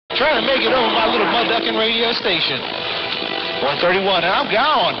trying to make it over my little mud ducking radio station. 131, and I'm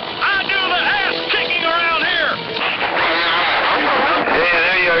gone. I do the ass kicking around here. Hey,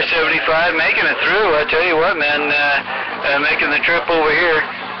 there you are, 75, making it through. I tell you what, man, making the trip over here.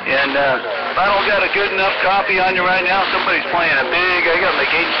 And I don't got a good enough copy on you right now. Somebody's playing a big, I got my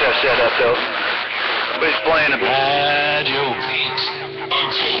gate stuff set up, though. Somebody's playing a Radio beat.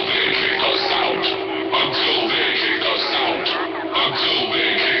 Until they kick us out. Until they kick us out. Until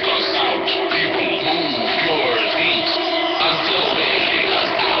they kick us out. People move your feet. Until they kick us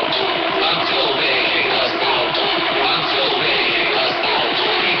out. Until they kick us out. Until they kick us out.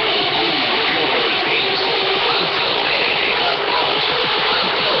 People move your feet. Until they kick us out.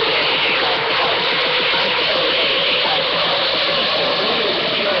 Until they kick us out. Until they kick us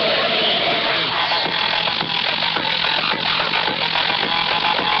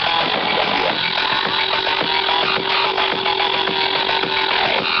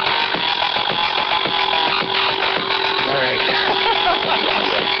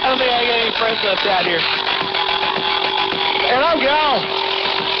I don't think I got any friends left out here. And I'm gone.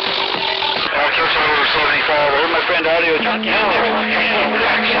 Coach over 75. I heard my friend Audio Junkie in there. I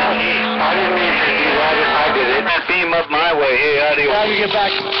didn't mean to do that. I did it. That beam up my way. Hey, Audio. How do you get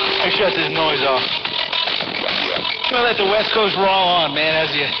back? I shut this noise off. Well, let the West Coast raw on, man,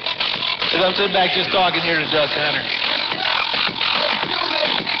 as I'm sitting back just talking here to Duck Hunter.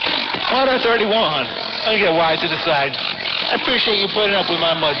 131. I'll get wide to the side. I appreciate you putting up with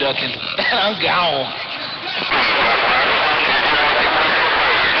my mud ducking. I'm gone.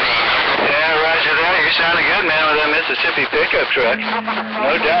 Yeah, roger that. You're sounding good, man, with that Mississippi pickup truck.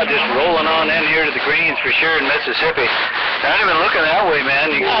 No doubt, just rolling on in here to the greens for sure in Mississippi. Not even looking that way, man.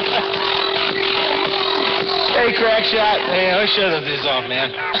 Hey, crack shot. Hey, let's shut this off,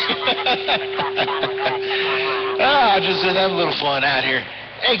 man. Just having a little fun out here.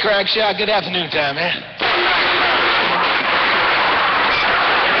 Hey, crack shot. Good afternoon time, man.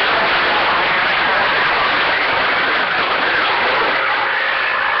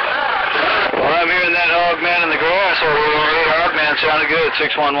 Well, I'm hearing that hog man in the grass over there. Hog man sounded good,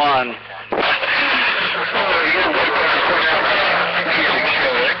 611.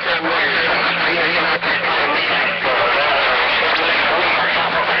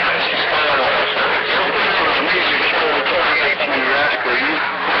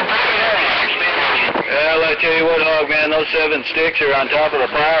 Well, I tell you what, hog man, those 7 sticks are on top of the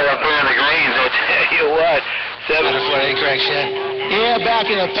fire up there in the greens. I tell you what, 7. Hey, crack shot. Yeah, back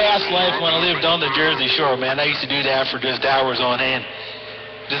in a past life when I lived on the Jersey Shore, man, I used to do that for just hours on end.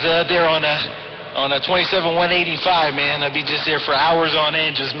 Just out there on a 27-185, man, I'd be just there for hours on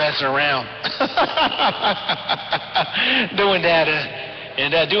end, just messing around, doing that,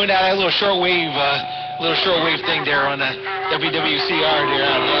 doing that little shortwave thing there on the WWCR there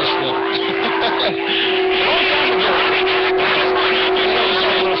out in Nashville.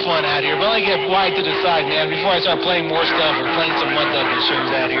 Fun out here, but I get wide to the side, man, before I start playing more stuff or playing some mud ducking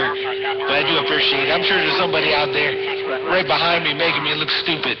shows out here. But I do appreciate it. I'm sure there's somebody out there right behind me making me look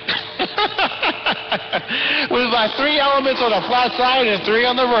stupid. With my 3 elements on the flat side and 3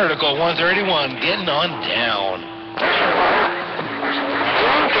 on the vertical. 131, getting on down.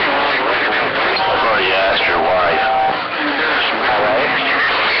 I've already asked your wife. All right.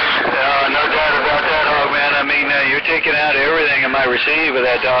 No doubt about that, hog man. I mean, you're taking out everything in my receive with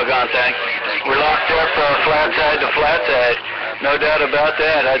that doggone thing. We're locked up flat side to flat side. No doubt about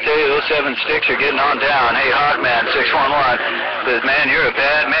that. I tell you, those 7 sticks are getting on down. Hey, hog man, 611. Says, man, you're a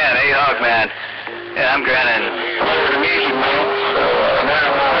bad man. Hey, hog man. Yeah, I'm grinning.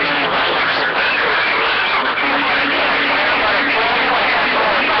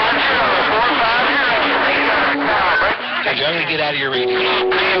 I'm going to get out of your radio.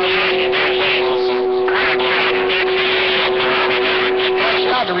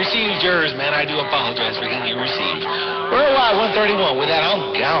 Not to receive yours, man. I do apologize for getting you received. Worldwide 131. With that,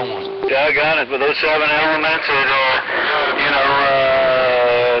 I'm gone. Doggone it. With those 7 elements that,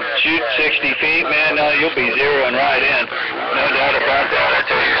 shoot 60 feet, man, you'll be zeroing right in. No doubt about that. I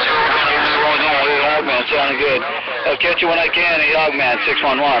tell you, hog man, sounding good. I'll catch you when I can. Hey, hog man,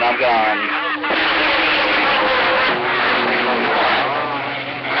 611. I'm gone.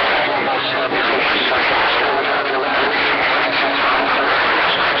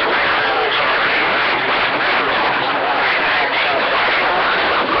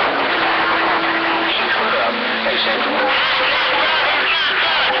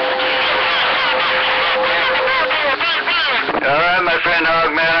 All right, my friend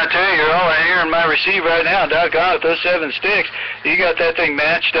hog man, I tell you, you're all here in my receive right now. Doggone it, those 7 sticks. You got that thing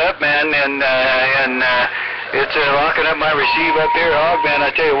matched up, man, and It's locking up my receive up here, hog, man.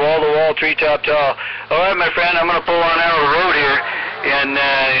 I tell you, wall to wall, treetop tall. All right, my friend, I'm going to pull on out of the road here and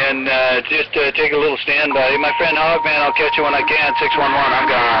just take a little standby. My friend Hog, man, I'll catch you when I can. 611, I'm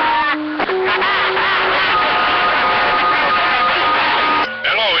gone.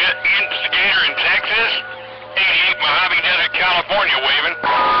 Hello, Instigator in Texas. 88 Mojave Desert, California, waving.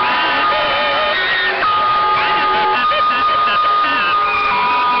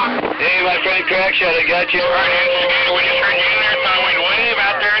 Hey, my friend Crackshot, I got you. All right, Instigator, we just heard you in there, thought we'd wave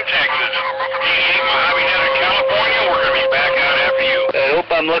out there in Texas. 88 Mojave Desert, California, we're going to be back out after you. I hope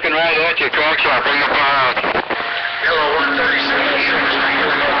I'm looking right at you, Crackshot. Bring the car out. Hello, 137.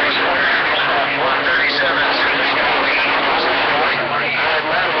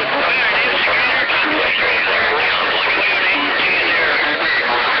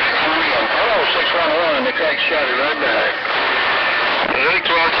 611, the Crackshot is right back. Hey,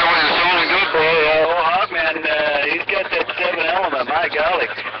 Crackshot, it's only good, boy. Old Hog, man, he's got that 7 element. My golly,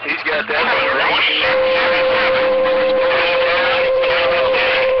 he's got that.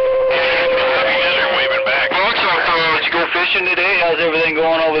 Did you go fishing today? How's everything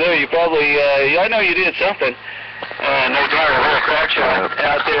going over there? You probably, I know you did something. No doubt, a little Crackshot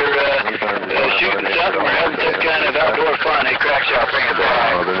out there shooting something or having some kind of outdoor fun. Hey, Crackshot, bring it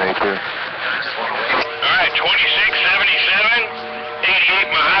back. All right, 2677, 88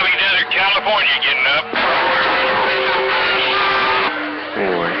 Mojave Desert, California, getting up.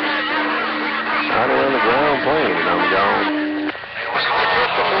 Anyway, out on the ground playing, and I'm gone.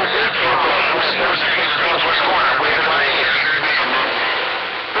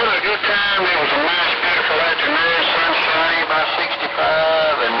 Had a good time. It was a nice, beautiful afternoon, sunshiny, about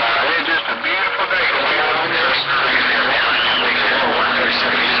 65, and it's just a beautiful day.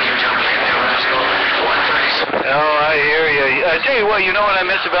 Oh, I hear you. I tell you what, you know what I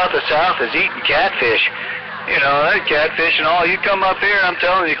miss about the South is eating catfish. You know, that catfish and all. You come up here, I'm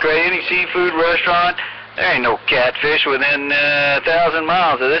telling you, Craig, any seafood restaurant, there ain't no catfish within 1,000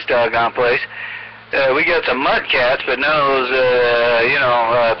 miles of this doggone place. We got some mud cats, but none of those,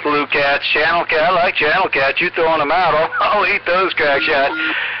 blue cats, channel cat. I like channel cats. You throwing them out, I'll eat those, Crackshot.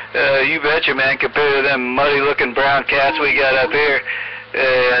 You betcha, man, compared to them muddy-looking brown cats we got up here.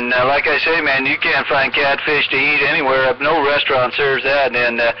 And like I say, man, you can't find catfish to eat anywhere. No restaurant serves that.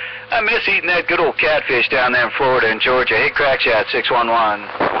 And I miss eating that good old catfish down there in Florida and Georgia. Hey, Crackshot, 611.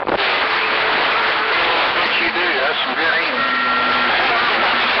 Yes, you do. That's some good eating.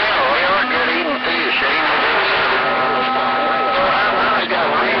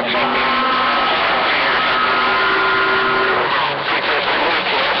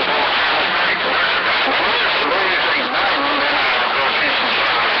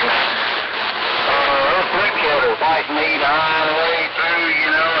 White meat all the way through, you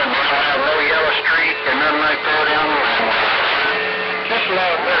know, and have no yellow streak and nothing like that on it. Just a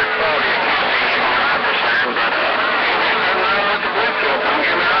lot better quality. I'm concerned, but I'm not with the blue kill. Don't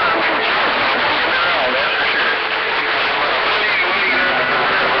get me wrong. That's for sure.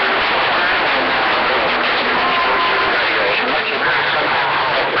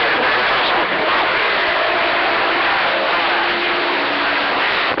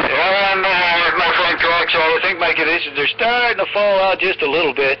 I think my conditions are starting to fall out just a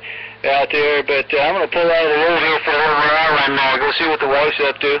little bit out there, but I'm going to pull out of the road here for a little while and go see what the wife's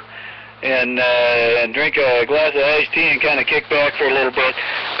up to and drink a glass of iced tea and kind of kick back for a little bit.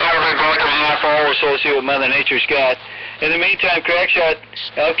 I'll be back in a half hour or so, see what Mother Nature's got. In the meantime, Crackshot,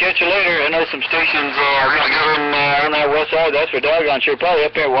 I'll catch you later. I know some stations are going to get in on that west side. That's for doggone sure. Probably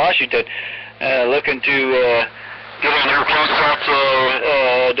up there in Washington, looking to get on your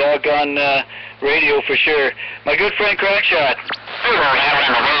Crackshot's doggone radio for sure. My good friend Crackshot.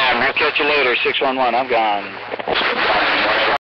 We'll catch you later, 611. I'm gone.